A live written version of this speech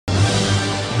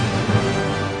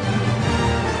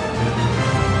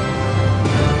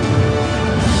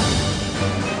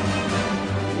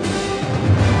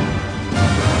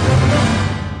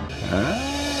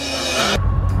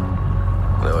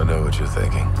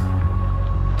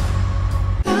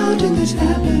did this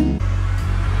happen?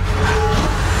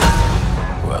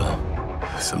 Well,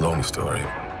 it's a long story.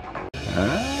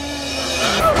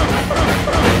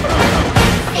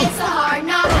 It's a hard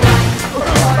knock life for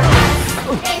us.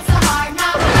 It's a hard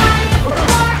knock life for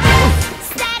us.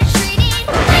 Instead of treating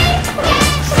we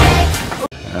get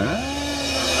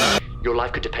sick. Your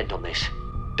life could depend on this.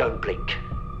 Don't blink.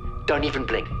 Don't even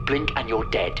blink. Blink and you're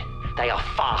dead. They are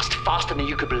fast, faster than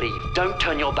you could believe. Don't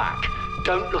turn your back.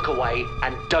 Don't look away,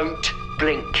 and don't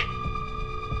blink.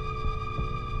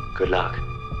 Good luck.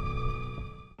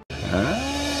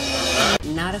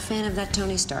 Not a fan of that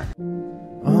Tony Stark.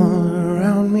 All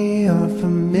around me are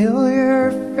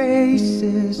familiar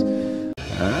faces.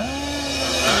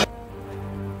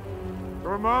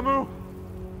 Dormammu,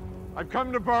 I've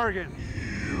come to bargain.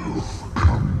 You've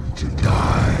come to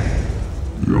die.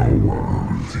 Your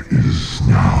world is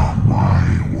now my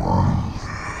world.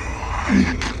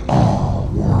 Like all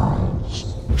worlds.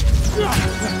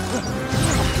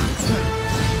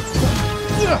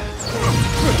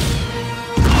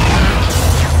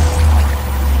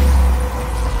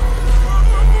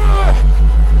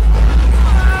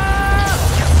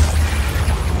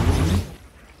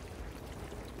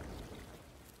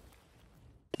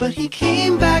 But he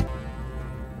came back.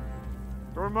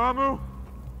 Dormammu,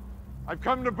 I've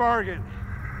come to bargain.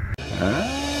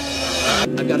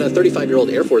 I've got a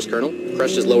 35-year-old Air Force colonel,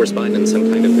 crushed his lower spine in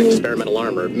some kind of experimental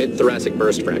armor, mid-thoracic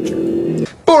burst fracture.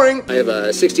 Boring. I have a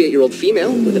 68-year-old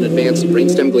female with an advanced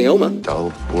brainstem glioma.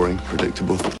 Dull, boring,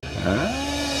 predictable.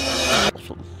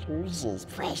 Loses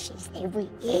precious, then we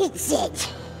eats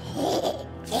it.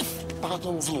 If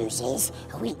Baggins loses,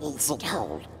 we eats it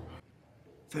whole.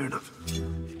 Fair enough.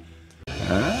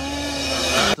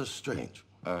 That's strange.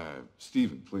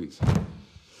 Stephen, please.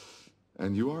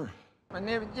 And you are? My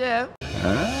name is Jeff.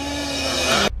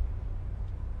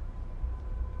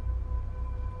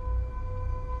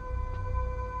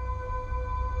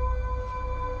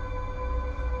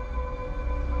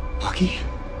 Bucky?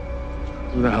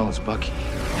 Who the hell is Bucky?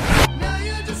 Now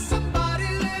you're just somebody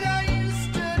that I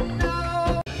used to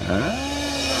know.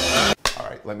 All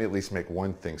right, let me at least make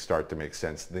one thing start to make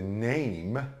sense. The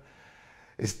name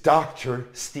is Dr.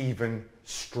 Stephen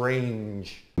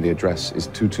Strange. The address is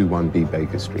 221B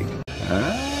Baker Street.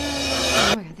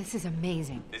 Oh my god, this is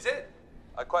amazing. Is it?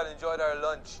 I quite enjoyed our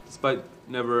lunch. Despite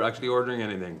never actually ordering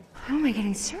anything. How am I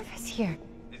getting service here?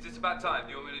 Is this about time?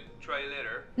 Do you want me to try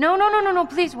later? No,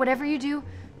 please, whatever you do,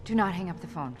 do not hang up the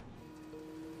phone.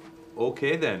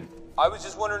 Okay then. I was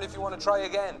just wondering if you want to try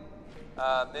again.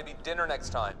 Maybe dinner next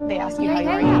time. They ask you how you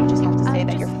are, you just have to say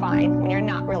that you're fine when you're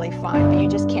not really fine, but you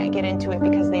just can't get into it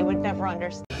because they would never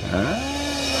understand.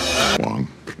 Wong.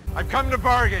 I've come to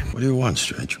bargain. What do you want,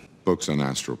 stranger? Books on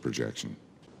astral projection.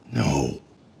 No.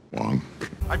 Wong.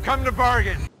 I've come to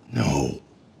bargain. No.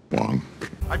 Wong.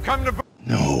 I've come to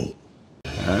No.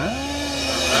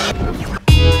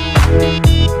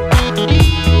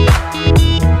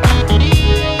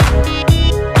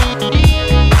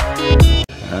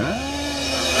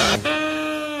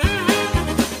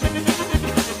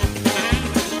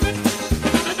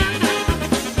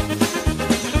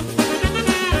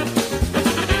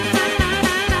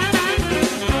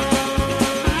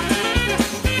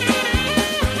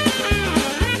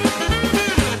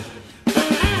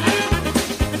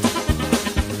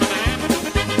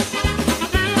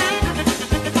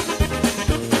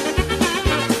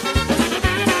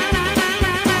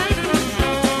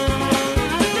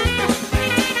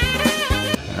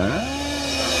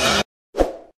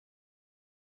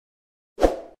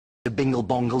 Bingle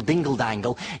bongle dingle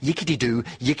dangle, yickety doo,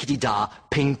 yickety da,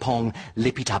 ping pong,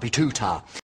 lippy tappy too ta.